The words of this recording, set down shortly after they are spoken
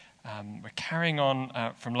We're carrying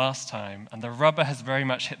on from last time, and the rubber has very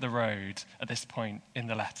much hit the road at this point in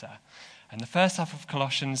the letter. And the first half of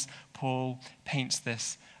Colossians, Paul paints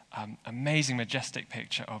this amazing, majestic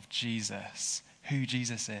picture of Jesus, who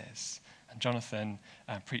Jesus is. And Jonathan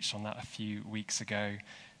preached on that a few weeks ago.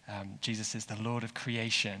 Jesus is the Lord of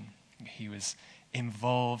creation. He was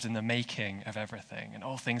involved in the making of everything, and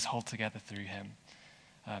all things hold together through him.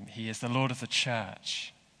 He is the Lord of the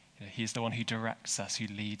church. He's the one who directs us, who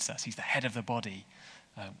leads us. He's the head of the body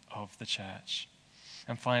of the church.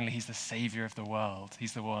 And finally, he's the Savior of the world.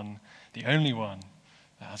 He's the one, the only one,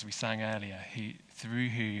 as we sang earlier, through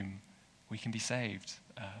whom we can be saved.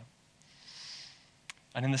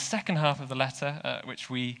 And in the second half of the letter, which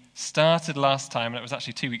we started last time, and it was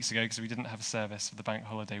actually 2 weeks ago because we didn't have a service for the bank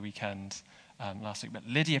holiday weekend last week, but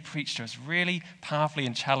Lydia preached to us really powerfully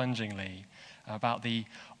and challengingly about the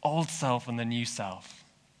old self and the new self,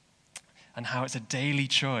 and how it's a daily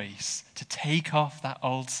choice to take off that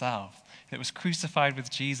old self that was crucified with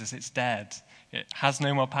Jesus. It's dead. It has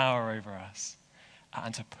no more power over us.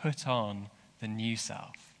 And to put on the new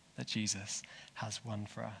self that Jesus has won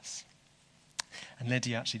for us. And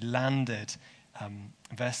Lydia actually landed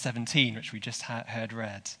verse 17, which we just heard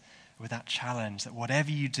read, with that challenge that whatever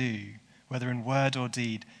you do, whether in word or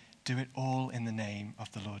deed, do it all in the name of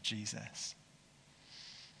the Lord Jesus.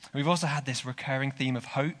 We've also had this recurring theme of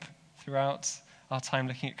hope throughout our time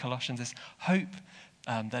looking at Colossians, this hope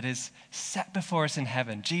that is set before us in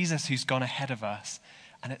heaven, Jesus who's gone ahead of us.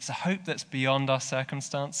 And it's a hope that's beyond our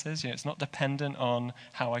circumstances. It's not dependent on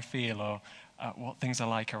how I feel or what things are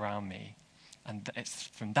like around me. And it's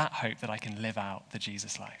from that hope that I can live out the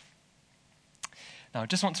Jesus life. Now, I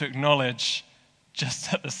just want to acknowledge,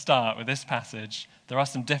 just at the start with this passage, there are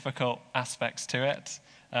some difficult aspects to it.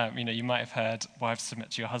 You might have heard, wives,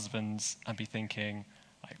 submit to your husbands, and be thinking,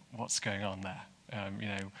 like, what's going on there?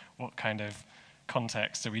 What kind of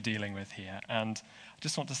context are we dealing with here? And I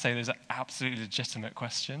just want to say those are absolutely legitimate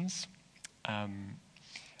questions. I'm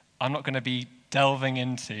not going to be delving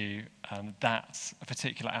into that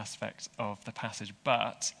particular aspect of the passage,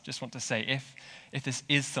 but just want to say if this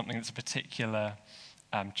is something that's a particular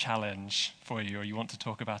challenge for you, or you want to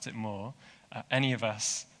talk about it more, any of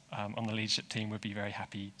us on the leadership team would be very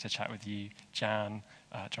happy to chat with you, Jan,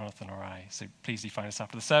 Jonathan, or I. So please do find us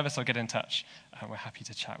after the service or get in touch. We're happy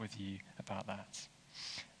to chat with you about that.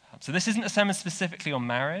 So this isn't a sermon specifically on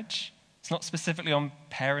marriage. It's not specifically on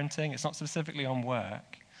parenting. It's not specifically on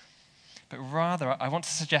work. But rather, I want to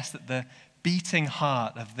suggest that the beating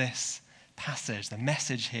heart of this passage, the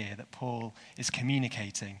message here that Paul is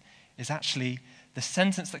communicating, is actually the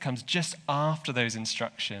sentence that comes just after those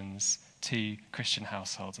instructions to Christian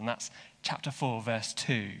households. And that's chapter 4, verse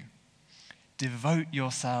 2. Devote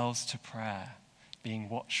yourselves to prayer, being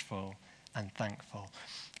watchful and thankful.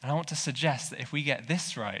 And I want to suggest that if we get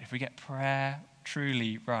this right, if we get prayer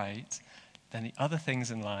truly right, then the other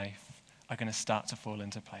things in life are going to start to fall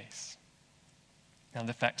into place. And it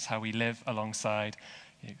affects how we live alongside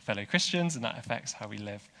fellow Christians, and that affects how we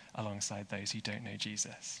live alongside those who don't know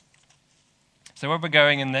Jesus. So where we're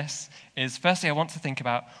going in this is, firstly, I want to think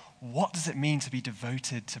about what does it mean to be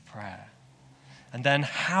devoted to prayer? And then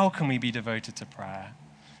how can we be devoted to prayer?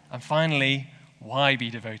 And finally, why be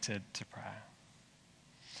devoted to prayer?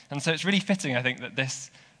 And so it's really fitting, I think, that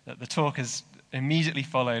the talk has immediately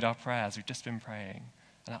followed our prayers. We've just been praying.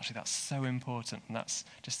 And actually that's so important, and that's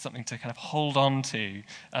just something to kind of hold on to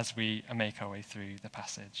as we make our way through the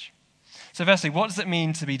passage. So firstly, what does it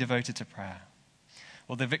mean to be devoted to prayer?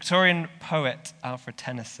 Well, the Victorian poet Alfred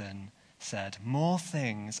Tennyson said, "More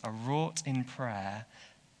things are wrought in prayer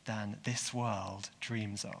than this world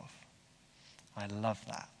dreams of." I love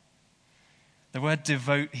that. The word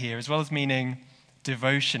devote here, as well as meaning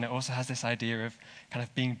devotion, it also has this idea of kind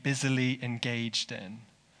of being busily engaged in,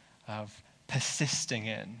 of persisting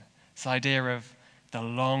in. This idea of the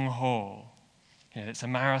long haul. It's a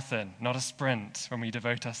marathon, not a sprint, when we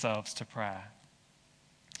devote ourselves to prayer.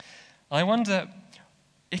 I wonder,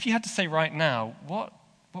 if you had to say right now, what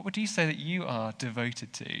would you say that you are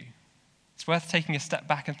devoted to? It's worth taking a step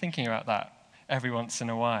back and thinking about that every once in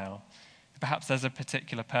a while. Perhaps there's a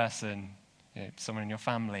particular person, someone in your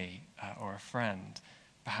family or a friend.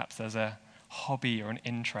 Perhaps there's a hobby or an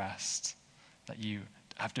interest that you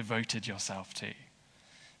have devoted yourself to.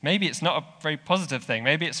 Maybe it's not a very positive thing.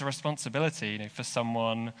 Maybe it's a responsibility, for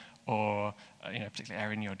someone or a particular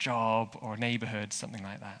area in your job or neighborhood, something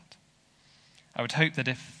like that. I would hope that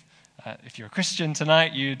if you're a Christian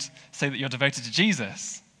tonight, you'd say that you're devoted to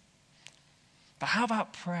Jesus. But how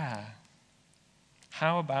about prayer?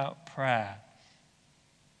 How about prayer?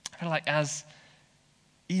 I feel like as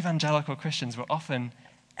evangelical Christians, we're often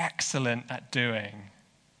excellent at doing,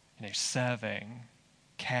 serving,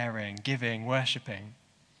 caring, giving, worshipping,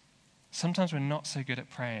 sometimes we're not so good at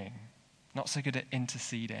praying, not so good at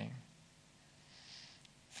interceding.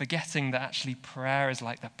 Forgetting that actually prayer is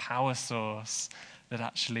like the power source that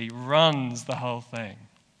actually runs the whole thing.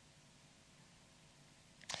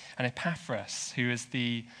 And Epaphras, who is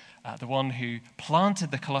the one who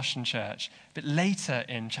planted the Colossian church, but later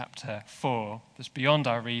in chapter 4, just beyond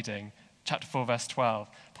our reading, chapter 4, verse 12,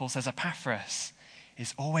 Paul says, Epaphras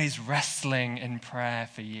is always wrestling in prayer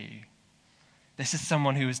for you. This is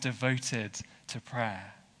someone who is devoted to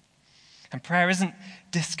prayer. And prayer isn't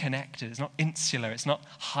disconnected, it's not insular, it's not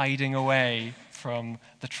hiding away from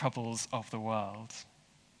the troubles of the world.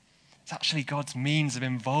 It's actually God's means of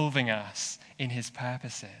involving us in his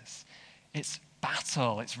purposes. It's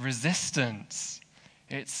battle, it's resistance,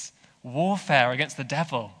 it's warfare against the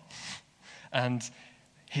devil and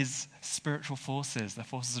his spiritual forces, the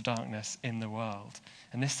forces of darkness in the world.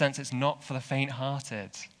 In this sense, it's not for the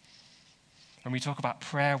faint-hearted. When we talk about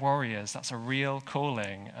prayer warriors, that's a real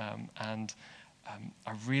calling and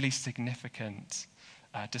a really significant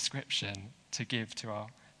description to give to our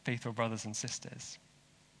faithful brothers and sisters.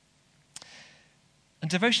 And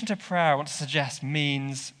devotion to prayer, I want to suggest,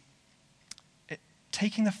 means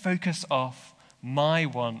taking the focus off my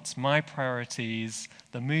wants, my priorities,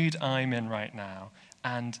 the mood I'm in right now,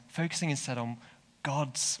 and focusing instead on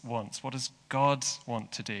God's wants. What does God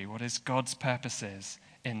want to do? What is God's purposes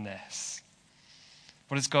in this?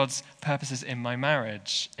 What is God's purposes in my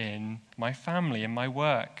marriage, in my family, in my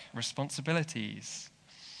work, responsibilities?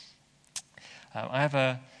 I have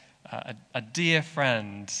a dear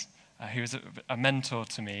friend who is a mentor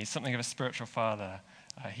to me, something of a spiritual father.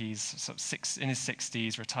 He's sort of in his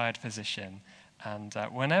 60s, retired physician. And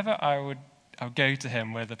whenever I would go to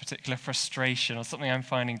him with a particular frustration or something I'm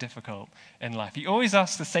finding difficult in life, he always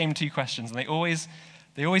asks the same two questions, and they always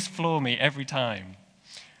floor me every time.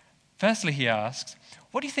 Firstly, he asks,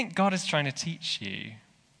 what do you think God is trying to teach you?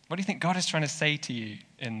 What do you think God is trying to say to you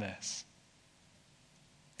in this?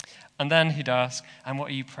 And then he'd ask, and what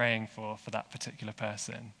are you praying for that particular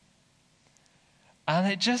person?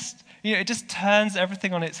 And it just turns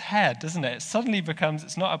everything on its head, doesn't it? It suddenly becomes,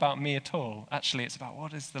 it's not about me at all. Actually, it's about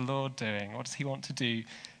what is the Lord doing? What does he want to do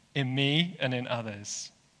in me and in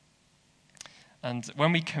others? And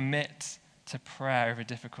when we commit to prayer of a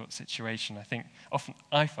difficult situation,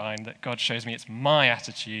 I find that God shows me it's my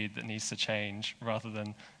attitude that needs to change rather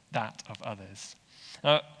than that of others.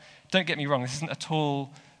 Now, don't get me wrong, this isn't at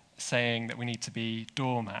all saying that we need to be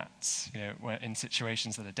doormats, in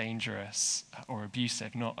situations that are dangerous or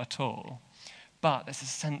abusive, not at all. But there's a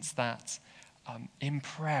sense that in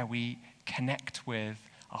prayer we connect with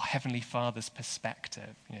our Heavenly Father's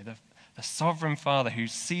perspective, the sovereign Father who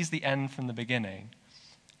sees the end from the beginning,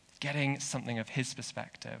 getting something of his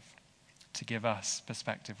perspective to give us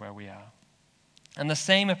perspective where we are. And the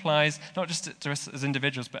same applies not just to us as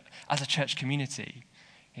individuals, but as a church community.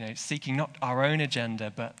 Seeking not our own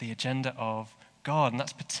agenda, but the agenda of God. And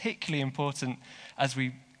that's particularly important as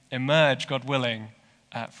we emerge, God willing,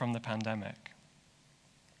 from the pandemic.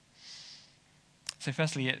 So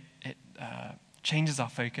firstly, it changes our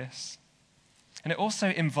focus. And it also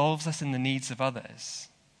involves us in the needs of others,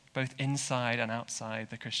 both inside and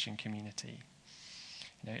outside the Christian community.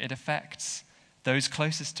 It affects those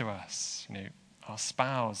closest to us, our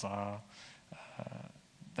spouse,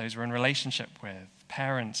 those we're in relationship with,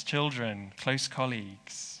 parents, children, close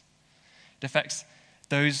colleagues. It affects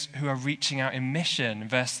those who are reaching out in mission. In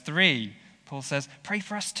verse 3, Paul says, pray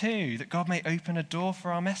for us too, that God may open a door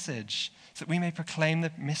for our message, so that we may proclaim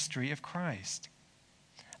the mystery of Christ.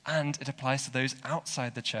 And it applies to those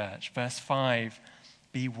outside the church. Verse 5,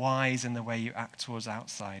 be wise in the way you act towards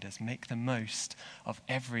outsiders. Make the most of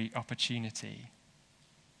every opportunity.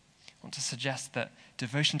 I want to suggest that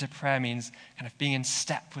devotion to prayer means kind of being in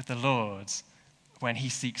step with the Lord when he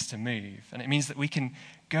seeks to move. And it means that we can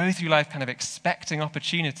go through life kind of expecting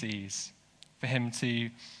opportunities for him to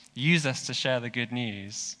use us to share the good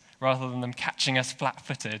news, rather than them catching us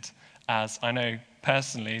flat-footed, as I know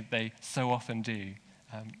personally they so often do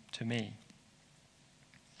to me.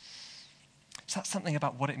 So that's something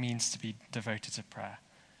about what it means to be devoted to prayer.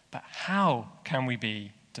 But how can we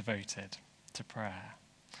be devoted to prayer?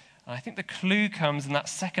 And I think the clue comes in that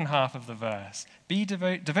second half of the verse.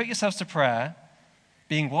 Devote yourselves to prayer,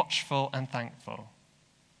 being watchful and thankful.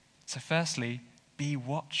 So firstly, be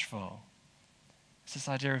watchful. It's this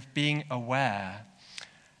idea of being aware.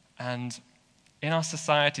 And in our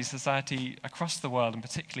society across the world, and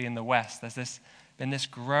particularly in the West, there's been this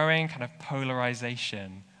growing kind of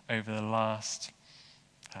polarization over the last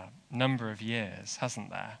number of years, hasn't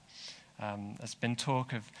there? There's been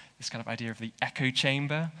talk of this kind of idea of the echo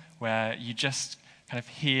chamber, where you just kind of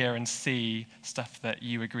hear and see stuff that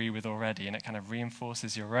you agree with already, and it kind of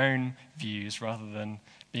reinforces your own views rather than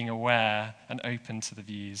being aware and open to the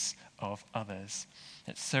views of others.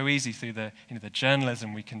 It's so easy through the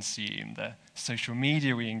journalism we consume, the social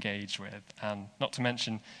media we engage with, and not to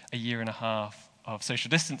mention a year and a half of social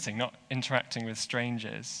distancing, not interacting with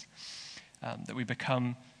strangers, that we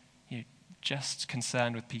become just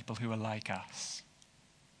concerned with people who are like us.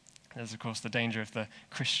 There's, of course, the danger of the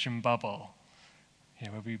Christian bubble,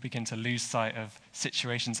 where we begin to lose sight of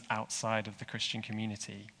situations outside of the Christian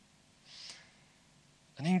community.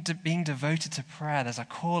 And in being devoted to prayer, there's a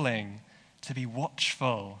calling to be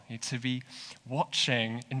watchful, to be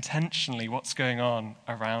watching intentionally what's going on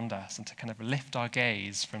around us, and to kind of lift our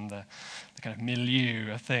gaze from the kind of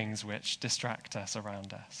milieu of things which distract us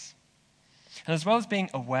around us. And as well as being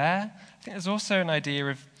aware, I think there's also an idea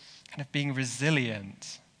of kind of being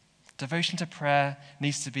resilient. Devotion to prayer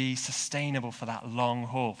needs to be sustainable for that long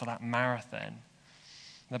haul, for that marathon.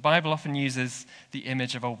 The Bible often uses the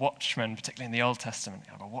image of a watchman, particularly in the Old Testament,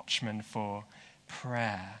 of a watchman for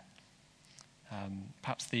prayer.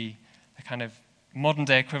 Perhaps the kind of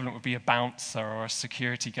modern-day equivalent would be a bouncer or a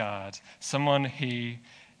security guard, someone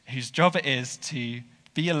whose job it is to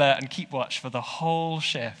be alert and keep watch for the whole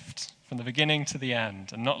shift, from the beginning to the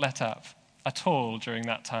end, and not let up at all during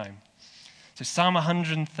that time. So Psalm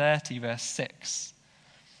 130, verse 6,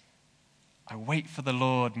 I wait for the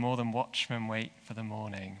Lord more than watchmen wait for the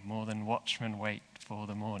morning, more than watchmen wait for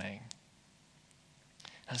the morning.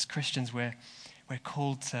 As Christians, we're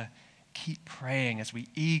called to keep praying as we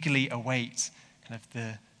eagerly await kind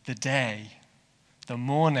of the day, the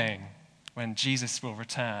morning when Jesus will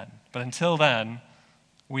return. But until then,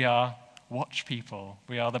 we are watch people.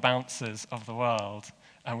 We are the bouncers of the world,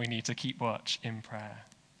 and we need to keep watch in prayer.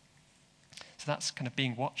 So that's kind of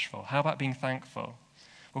being watchful. How about being thankful?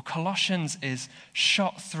 Well, Colossians is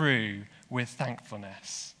shot through with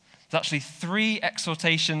thankfulness. There's actually 3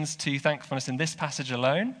 exhortations to thankfulness in this passage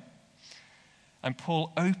alone. And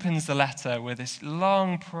Paul opens the letter with this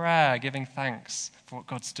long prayer giving thanks for what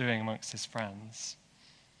God's doing amongst his friends.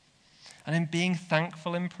 And in being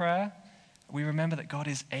thankful in prayer, we remember that God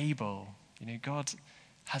is able. God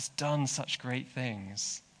has done such great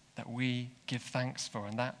things that we give thanks for.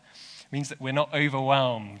 And that means that we're not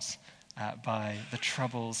overwhelmed by the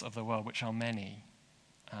troubles of the world, which are many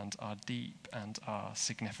and are deep and are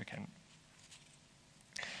significant.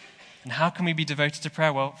 And how can we be devoted to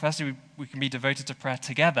prayer? Well, firstly, we can be devoted to prayer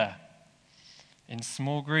together, in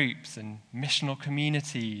small groups, in missional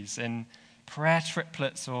communities, in prayer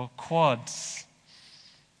triplets or quads.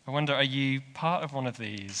 I wonder, are you part of one of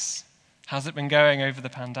these? How's it been going over the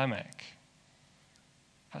pandemic?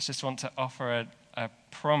 I just want to offer a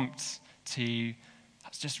prompt to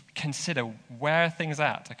just consider where are things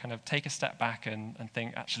at, to kind of take a step back and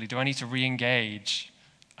think, actually, do I need to re-engage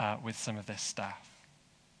with some of this stuff?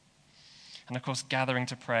 And of course, gathering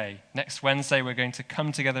to pray. Next Wednesday, we're going to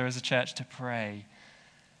come together as a church to pray.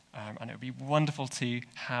 And it would be wonderful to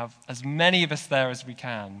have as many of us there as we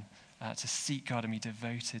can to seek God and be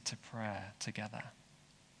devoted to prayer together.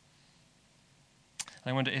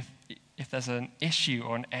 And I wonder if there's an issue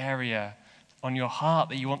or an area on your heart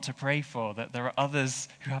that you want to pray for, that there are others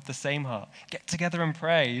who have the same heart. Get together and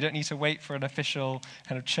pray. You don't need to wait for an official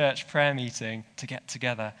kind of church prayer meeting to get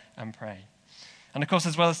together and pray. And of course,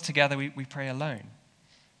 as well as together, we pray alone,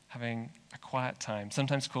 having a quiet time,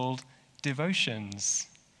 sometimes called devotions,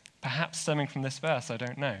 perhaps stemming from this verse, I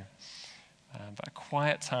don't know. But a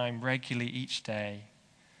quiet time regularly each day,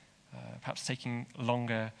 perhaps taking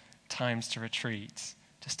longer times to retreat,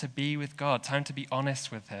 just to be with God, time to be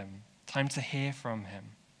honest with him, time to hear from him.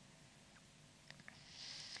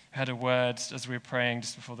 I heard a word as we were praying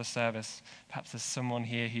just before the service. Perhaps there's someone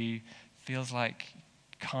here who feels like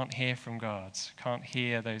can't hear from God, can't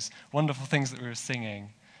hear those wonderful things that we were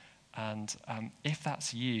singing. And if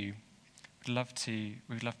that's you, we'd love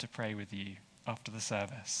to pray with you after the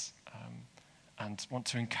service, and want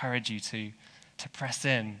to encourage you to press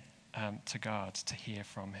in to God, to hear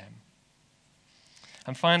from him.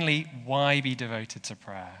 And finally, why be devoted to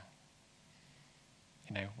prayer?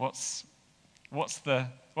 What's the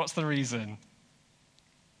reason?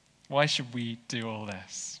 Why should we do all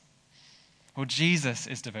this? Well, Jesus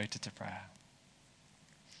is devoted to prayer.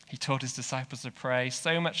 He taught his disciples to pray.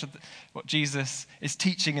 So much of what Jesus is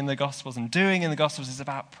teaching in the Gospels and doing in the Gospels is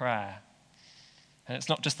about prayer. And it's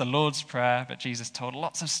not just the Lord's Prayer, but Jesus told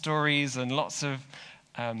lots of stories and lots of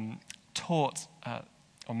taught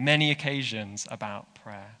on many occasions about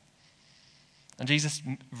prayer. And Jesus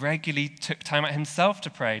regularly took time out himself to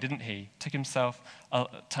pray, didn't he? Took himself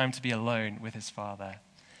time to be alone with his Father.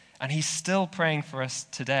 And he's still praying for us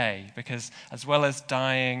today because as well as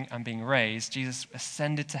dying and being raised, Jesus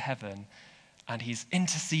ascended to heaven and he's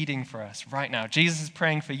interceding for us right now. Jesus is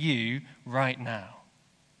praying for you right now.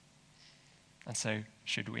 And so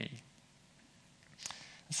should we.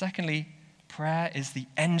 And secondly, prayer is the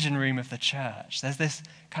engine room of the church. There's this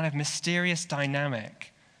kind of mysterious dynamic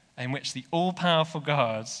in which the all-powerful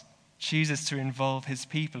God chooses to involve his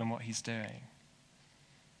people in what he's doing.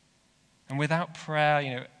 And without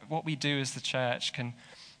prayer, what we do as the church can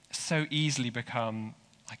so easily become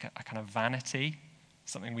like a kind of vanity,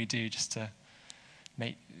 something we do just to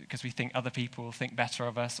make, because we think other people think better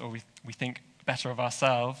of us, or we think better of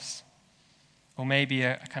ourselves. Or maybe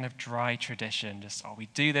a kind of dry tradition, just, we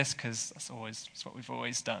do this because it's what we've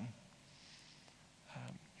always done.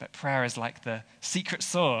 But prayer is like the secret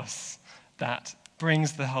sauce that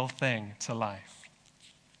brings the whole thing to life.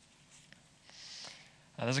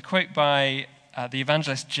 There's a quote by the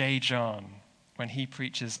evangelist J. John when he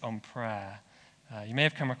preaches on prayer. You may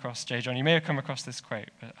have come across J. John, you may have come across this quote,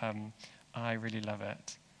 but I really love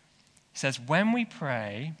it. He says, "When we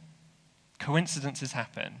pray, coincidences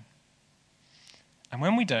happen. And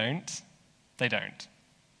when we don't, they don't.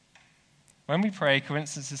 When we pray,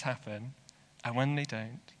 coincidences happen, and when we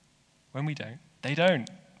don't, they don't.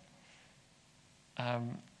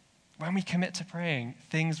 When we commit to praying,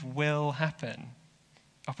 things will happen.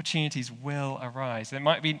 Opportunities will arise. It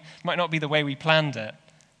might not be the way we planned it,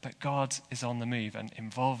 but God is on the move and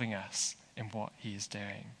involving us in what he is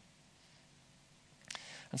doing.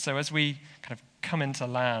 And so as we kind of come into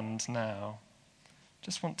land now,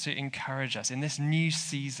 just want to encourage us in this new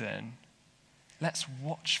season, let's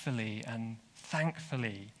watchfully and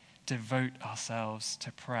thankfully devote ourselves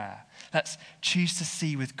to prayer. Let's choose to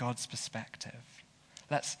see with God's perspective.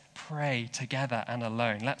 Let's pray together and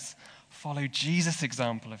alone. Let's follow Jesus'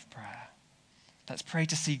 example of prayer. Let's pray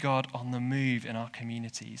to see God on the move in our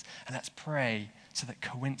communities. And let's pray so that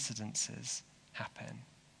coincidences happen.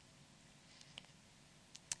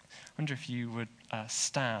 I wonder if you would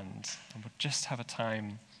stand and we'll just have a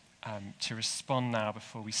time to respond now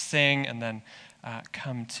before we sing and then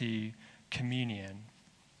come to communion.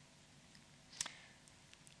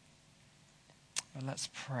 But let's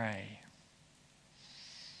pray.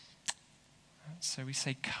 So we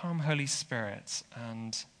say, "Come, Holy Spirit,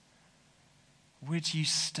 and would you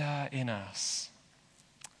stir in us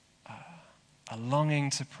a longing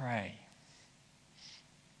to pray?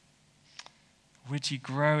 Would you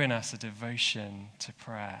grow in us a devotion to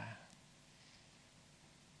prayer?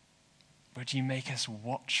 Would you make us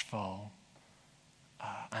watchful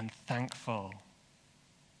and thankful?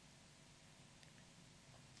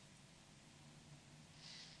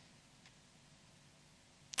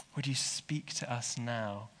 Would you speak to us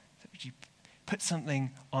now? Would you put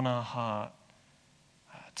something on our heart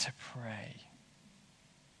to pray?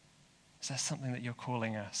 Is there something that you're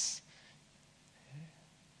calling us?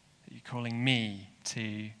 That you're calling me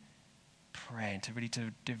to pray and to really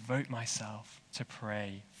to devote myself to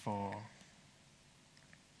pray for?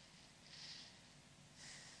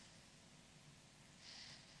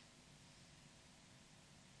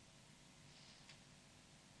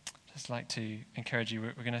 Just like to encourage you,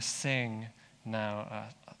 we're going to sing now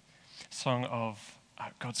a song of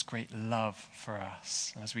God's great love for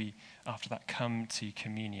us. And as we, after that, come to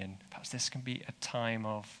communion, perhaps this can be a time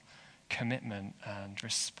of commitment and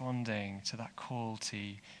responding to that call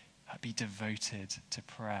to be devoted to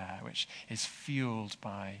prayer, which is fueled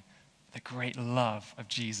by the great love of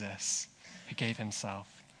Jesus who gave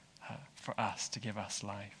himself for us to give us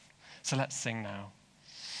life. So let's sing now.